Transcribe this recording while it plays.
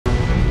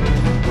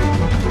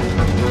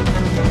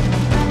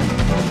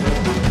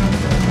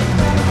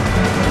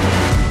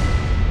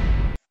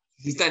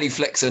This is Danny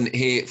Flexon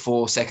here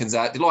for Seconds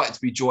Out. Delighted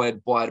to be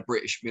joined by the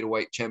British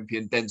middleweight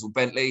champion, Denzel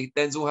Bentley.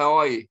 Denzel, how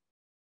are you?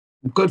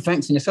 Good,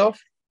 thanks. And yourself?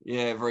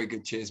 Yeah, very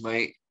good. Cheers,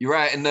 mate. You're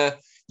out in the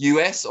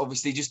US,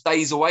 obviously just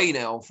days away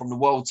now from the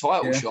world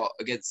title shot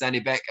against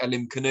Zhanibek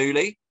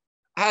Aimkhanuly.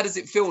 How does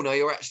it feel now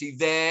you're actually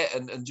there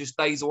and just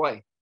days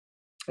away?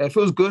 It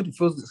feels good. It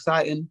feels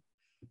exciting.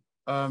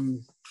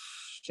 I'm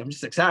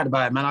just excited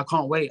about it, man. I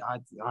can't wait.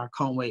 I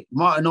can't wait.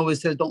 Martin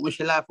always says, don't wish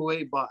your life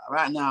away, but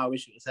right now I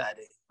wish it was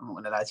Saturday. I'm not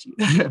going to lie to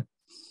you.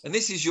 And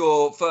this is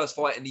your first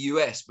fight in the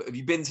US, but have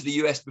you been to the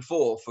US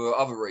before for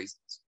other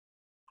reasons?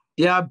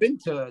 Yeah, I've been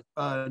to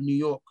New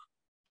York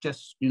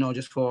just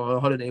for a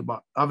holiday,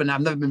 but other than that,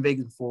 I've never been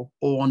Vegas before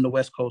or on the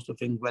West Coast or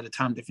things where the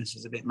time difference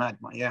is a bit mad,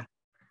 but yeah.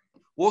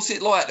 What's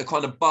it like, the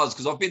kind of buzz?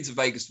 Because I've been to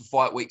Vegas for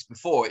fight weeks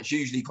before. It's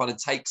usually kind of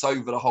takes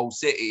over the whole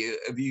city.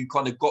 Have you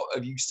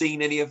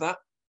seen any of that?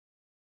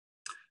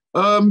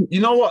 You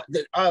know what?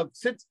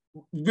 Since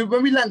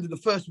when we landed the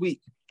first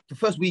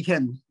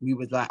weekend, we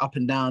was like up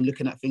and down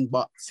looking at things.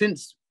 But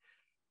since,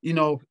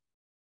 the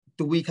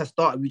week has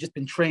started, we've just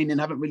been training,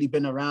 haven't really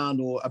been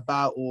around or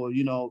about, or,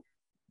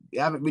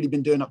 haven't really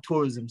been doing up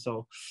tourism.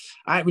 So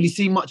I ain't really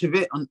seen much of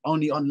it,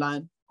 only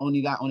online,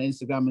 only like on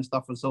Instagram and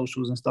stuff, on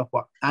socials and stuff.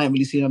 But I ain't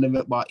really seen none of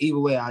it. But either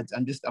way, I'm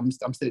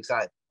still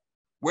excited.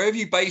 Where have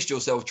you based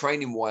yourself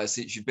training-wise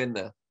since you've been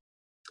there?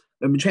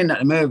 I've been training at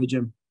the Merva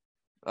gym.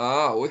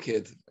 Ah,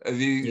 wicked. Who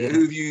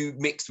have you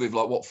mixed with,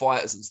 like what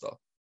fighters and stuff?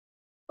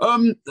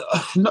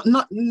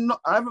 Not.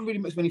 I haven't really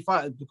mixed with any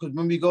fighters because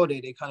when we go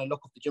there, they kind of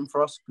lock off the gym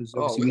for us because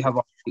obviously we have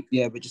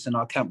we're just in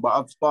our camp. But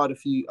I've sparred a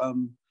few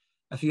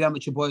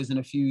amateur boys and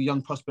a few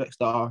young prospects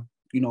that are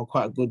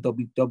quite a good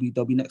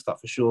WW next up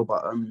for sure.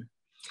 But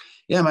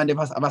yeah, man,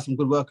 I've had some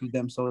good work with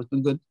them, so it's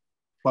been good.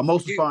 But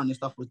most of the sparring and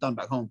stuff was done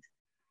back home.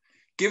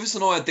 Give us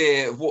an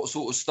idea of what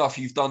sort of stuff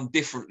you've done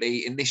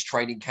differently in this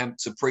training camp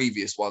to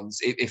previous ones,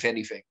 if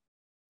anything.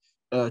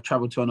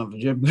 Travel to another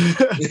gym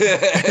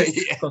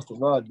across the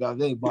world, but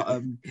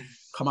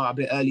come out a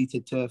bit early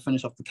to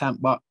finish off the camp.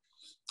 But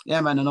yeah,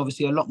 man, and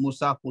obviously a lot more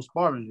southpaw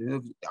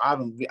sparring. I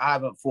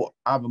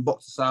haven't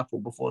boxed a southpaw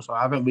before, so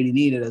I haven't really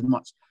needed as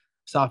much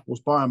southpaw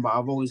sparring. But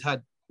I've always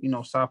had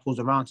southpaws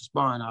around to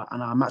spar,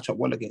 and I match up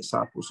well against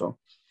southpaw. So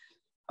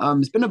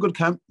it's been a good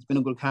camp.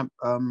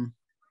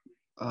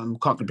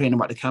 Can't complain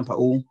about the camp at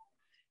all.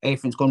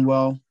 Everything's gone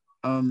well.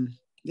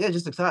 Yeah,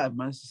 just excited,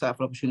 man. Just excited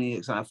for the opportunity.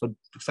 Excited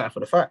for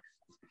the fight.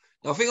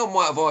 Now, I think I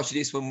might have asked you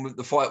this when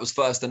the fight was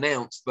first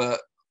announced, but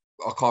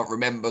I can't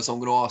remember, so I'm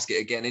going to ask it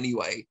again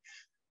anyway.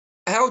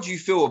 How do you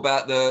feel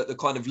about the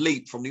kind of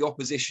leap from the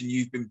opposition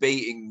you've been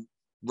beating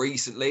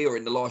recently or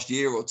in the last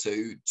year or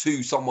two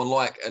to someone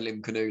like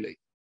Aimkhanuly?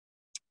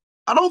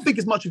 I don't think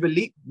it's much of a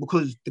leap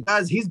because the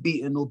guys he's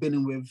beaten or been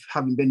in with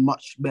haven't been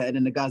much better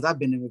than the guys I've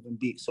been in with and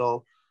beat.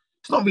 So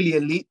it's not really a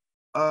leap.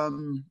 I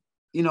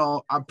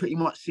pretty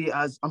much see it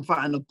as I'm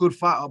fighting a good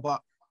fighter,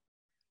 but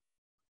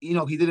he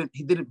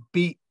didn't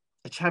beat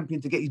a champion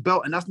to get his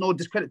belt, and that's no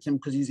discredit to him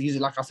because he's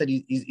like I said,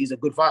 he's a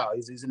good fighter.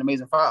 He's an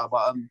amazing fighter,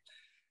 but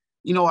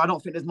I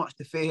don't think there's much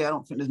to fear here. I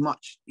don't think there's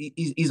much.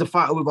 He's a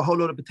fighter with a whole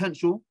lot of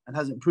potential and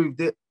hasn't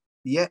proved it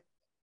yet.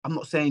 I'm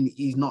not saying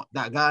he's not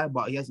that guy,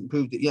 but he hasn't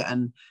proved it yet.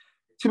 And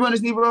to be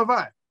honest, neither have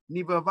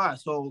I.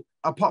 So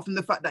apart from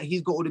the fact that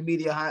he's got all the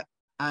media hype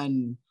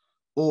and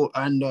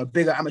a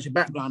bigger amateur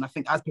background, I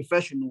think as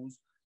professionals,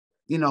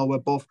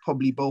 we're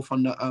probably both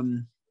on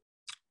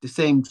the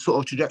same sort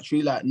of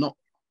trajectory,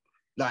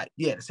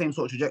 the same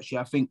sort of trajectory.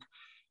 I think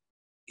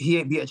he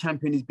ain't beat a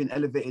champion, he's been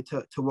elevated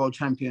to world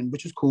champion,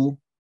 which is cool.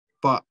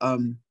 But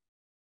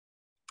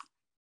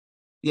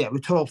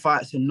with 12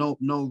 fights and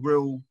no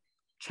real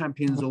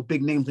champions or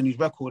big names on his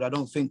record, I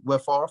don't think we're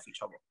far off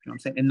each other. You know what I'm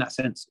saying? In that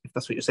sense, if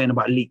that's what you're saying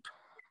about leap.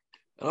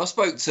 And I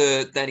spoke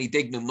to Danny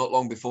Dignam not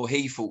long before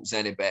he fought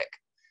Zhanibek,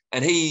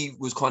 and he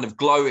was kind of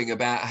glowing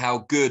about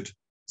how good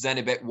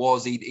Zhanibek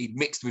was. He'd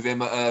mixed with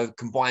him at a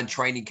combined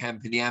training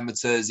camp in the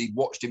amateurs. He'd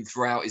watched him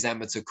throughout his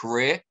amateur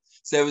career.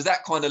 So there was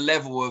that kind of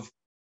level of,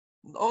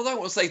 I don't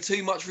want to say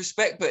too much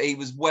respect, but he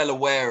was well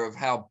aware of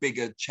how big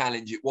a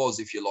challenge it was,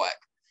 if you like.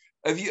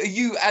 Are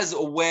you as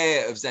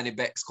aware of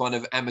Zhanibek's kind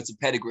of amateur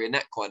pedigree and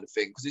that kind of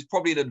thing? Because it's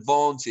probably an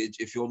advantage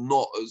if you're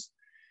not as,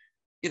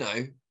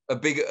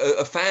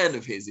 a fan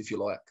of his, if you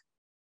like.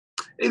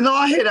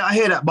 I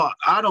hear that, but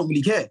I don't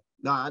really care.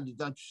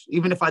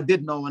 Even if I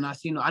did know and I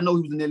know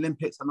he was in the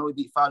Olympics. I know he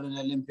beat Fowler in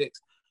the Olympics.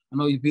 I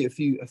know he beat a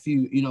few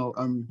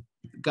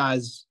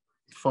guys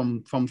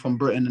from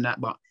Britain and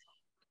that. But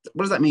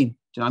what does that mean?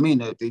 Do you know what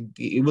I mean?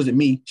 It wasn't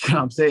me. Do you know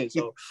what I'm saying?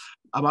 So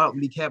I don't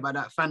really care about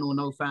that, fan or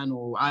no fan.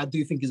 Or I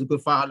do think he's a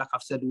good fighter, like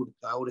I've said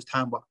all this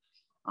time. But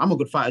I'm a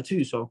good fighter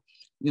too. So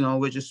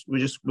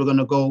we're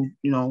gonna go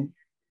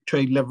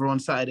trade level on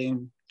Saturday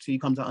and see who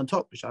comes out on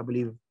top, which I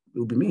believe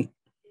will be me.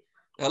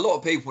 Now, a lot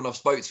of people when I've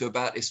spoke to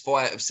about this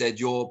fight have said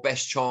your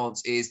best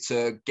chance is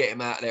to get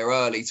him out there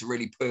early, to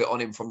really put it on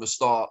him from the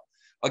start.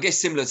 I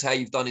guess similar to how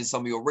you've done in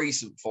some of your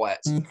recent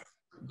fights.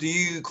 do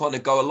you kind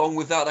of go along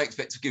with that? I don't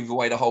expect to give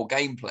away the whole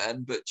game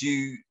plan, but do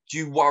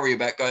you worry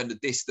about going the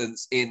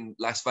distance in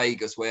Las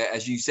Vegas where,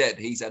 as you said,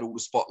 he's had all the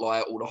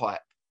spotlight, all the hype?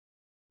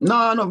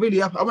 No, not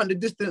really. I went the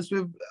distance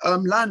with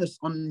Linus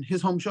on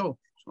his home show.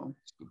 So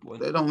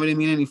they don't really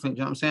mean anything. You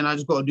know what I'm saying? I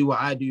just got to do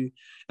what I do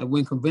and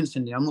win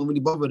convincingly. I'm not really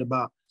bothered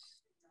about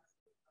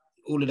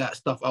all of that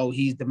stuff. Oh,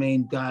 he's the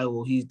main guy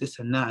or he's this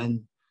and that.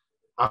 And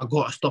I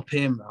got to stop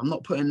him. I'm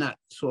not putting that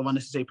sort of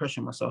unnecessary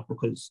pressure on myself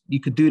because you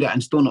could do that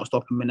and still not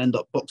stop him and end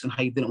up boxing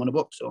how you didn't want to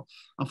box. So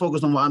I'm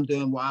focused on what I'm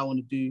doing, what I want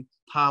to do,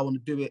 how I want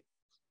to do it.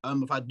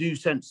 If I do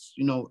sense,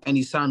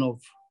 any sign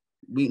of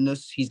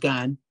weakness, he's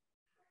gone.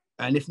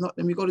 And if not,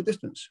 then we go the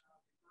distance.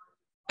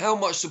 How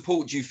much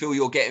support do you feel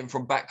you're getting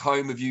from back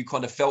home? Have you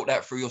kind of felt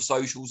that through your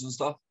socials and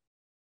stuff?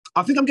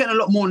 I think I'm getting a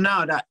lot more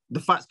now that the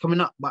fight's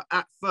coming up. But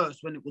at first,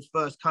 when it was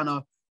first kind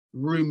of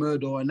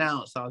rumoured or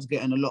announced, I was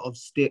getting a lot of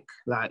stick.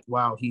 Like,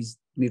 wow, he's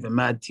moving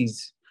mad.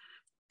 He's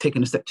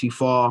taking a step too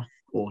far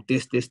or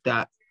this, that. Do you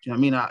know what I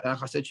mean? Like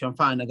I said to you, I'm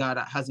fighting a guy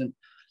that hasn't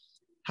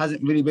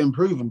really been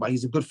proven, but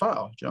he's a good fighter.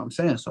 Do you know what I'm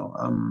saying? So,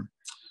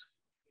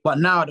 but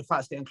now the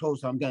fight's getting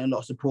closer. I'm getting a lot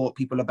of support.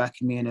 People are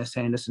backing me and they're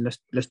saying, listen,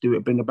 let's do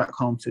it. Bring it back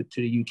home to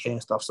the UK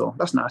and stuff. So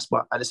that's nice.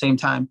 But at the same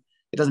time,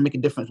 it doesn't make a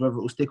difference whether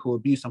it will stick or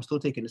abuse. I'm still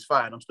taking this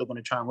fight and I'm still going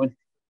to try and win.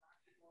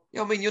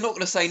 Yeah, I mean, you're not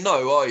going to say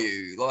no, are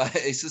you? Like,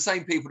 it's the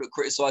same people that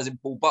criticising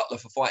Paul Butler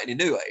for fighting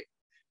Inoue.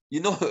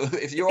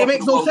 If you're it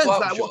makes no sense.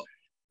 Like, what,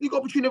 you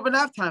got between of a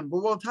lifetime,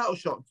 but world title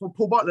shot for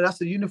Paul Butler.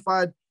 That's a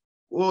unified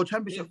world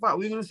championship fight.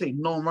 We're going to say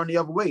no and run the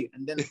other way,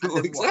 and then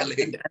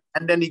exactly.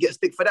 And then he gets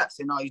stick for that.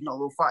 Saying no, he's not a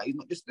real fighter. He's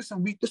not. This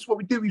is what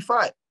we do. We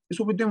fight. This is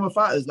what we're doing with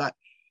fighters. Like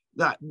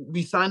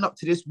we sign up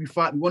to this. We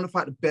fight. We want to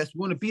fight the best. We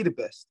want to be the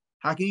best.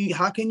 How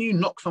can you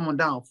knock someone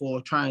down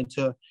for trying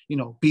to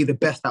be the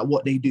best at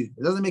what they do?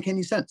 It doesn't make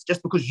any sense.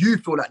 Just because you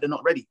feel like they're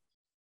not ready.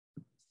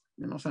 It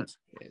makes no sense.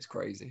 Yeah, it's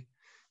crazy.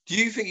 Do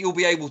you think you'll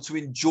be able to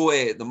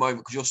enjoy the moment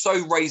because you're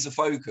so laser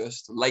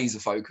focused, not razor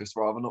focused,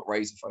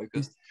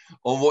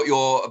 on what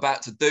you're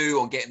about to do,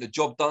 on getting the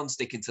job done,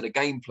 sticking to the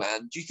game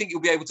plan? Do you think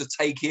you'll be able to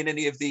take in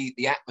any of the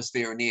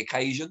atmosphere and the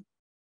occasion?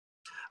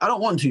 I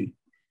don't want to.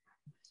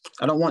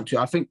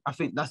 I think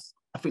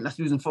that's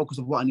losing focus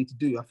of what I need to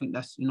do. I think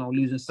that's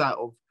losing sight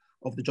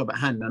of the job at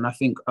hand. And I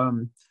think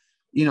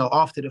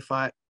after the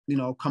fight,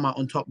 come out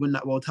on top, win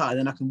that world title,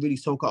 then I can really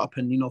soak it up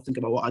and think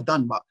about what I've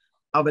done. But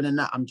other than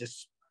that, I'm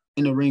just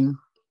in the ring,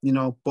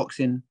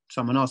 boxing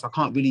someone else. I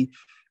can't really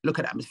look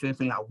at the atmosphere and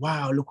think like,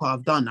 wow, look what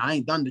I've done. I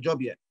ain't done the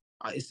job yet.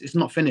 It's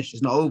not finished.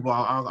 It's not over.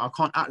 I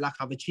can't act like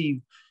I've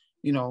achieved,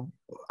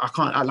 I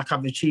can't act like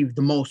I've achieved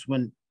the most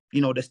when,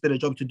 there's still a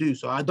job to do.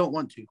 So I don't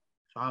want to.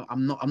 So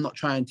I'm not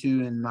trying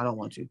to, and I don't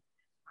want to.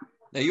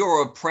 Now,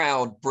 you're a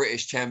proud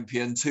British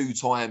champion 2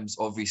 times,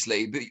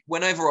 obviously. But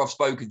whenever I've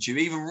spoken to you,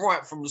 even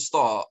right from the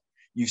start,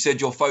 you've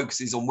said your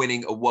focus is on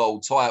winning a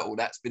world title.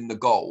 That's been the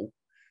goal.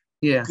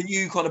 Yeah. Can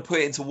you kind of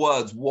put into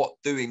words what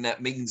doing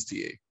that means to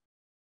you?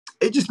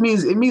 It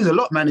means a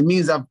lot, man. It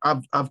means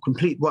I've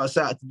completed what I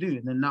set out to do,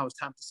 and then now it's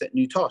time to set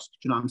new tasks.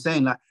 Do you know what I'm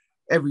saying? Like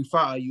every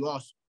fighter you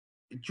ask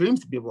dreams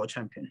to be a world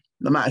champion,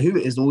 no matter who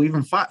it is, or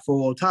even fight for a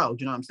world title.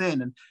 Do you know what I'm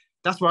saying? And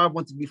that's where I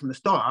wanted to be from the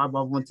start. I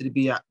wanted to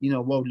be at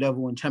world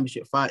level and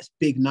championship fights,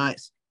 big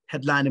nights,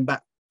 headlining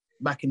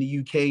back in the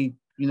UK.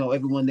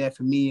 Everyone there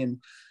for me,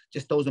 and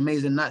just those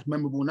amazing nights,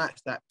 memorable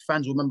nights that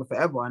fans will remember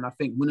forever. And I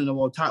think winning a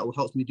world title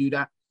helps me do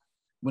that.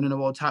 Winning a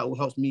world title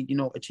helps me,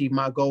 achieve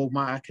my goal,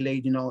 my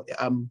accolade.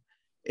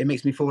 It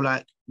makes me feel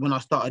like when I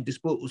started this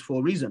sport was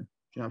for a reason.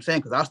 You know what I'm saying?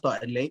 Because I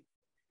started late,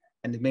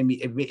 and it made me.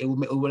 It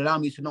would allow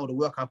me to know the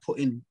work I put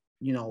in,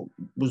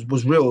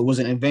 was real. It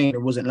wasn't in vain.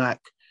 It wasn't like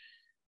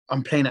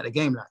I'm playing at the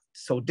game. Like,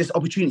 so this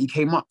opportunity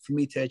came up for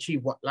me to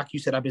achieve what, like you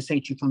said, I've been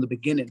saying to you from the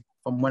beginning,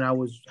 from when I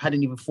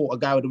hadn't even fought a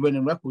guy with a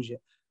winning record yet.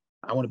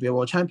 I want to be a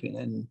world champion,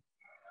 and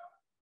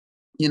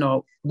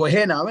we're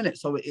here now, innit?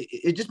 So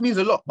it just means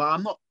a lot. But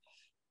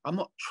I'm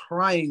not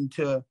trying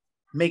to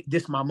make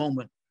this my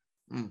moment.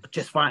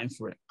 Just fighting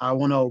for it. I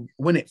want to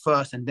win it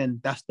first, and then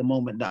that's the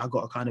moment that I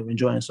got to kind of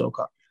enjoy and soak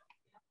up.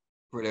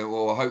 Brilliant.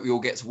 Well, I hope we all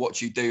get to watch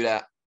you do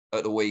that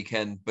at the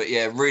weekend. But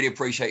yeah, really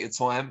appreciate your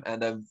time,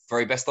 and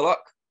very best of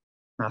luck.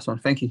 Nice one.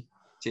 Thank you.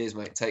 Cheers,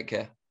 mate. Take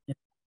care.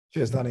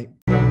 Cheers, Danny.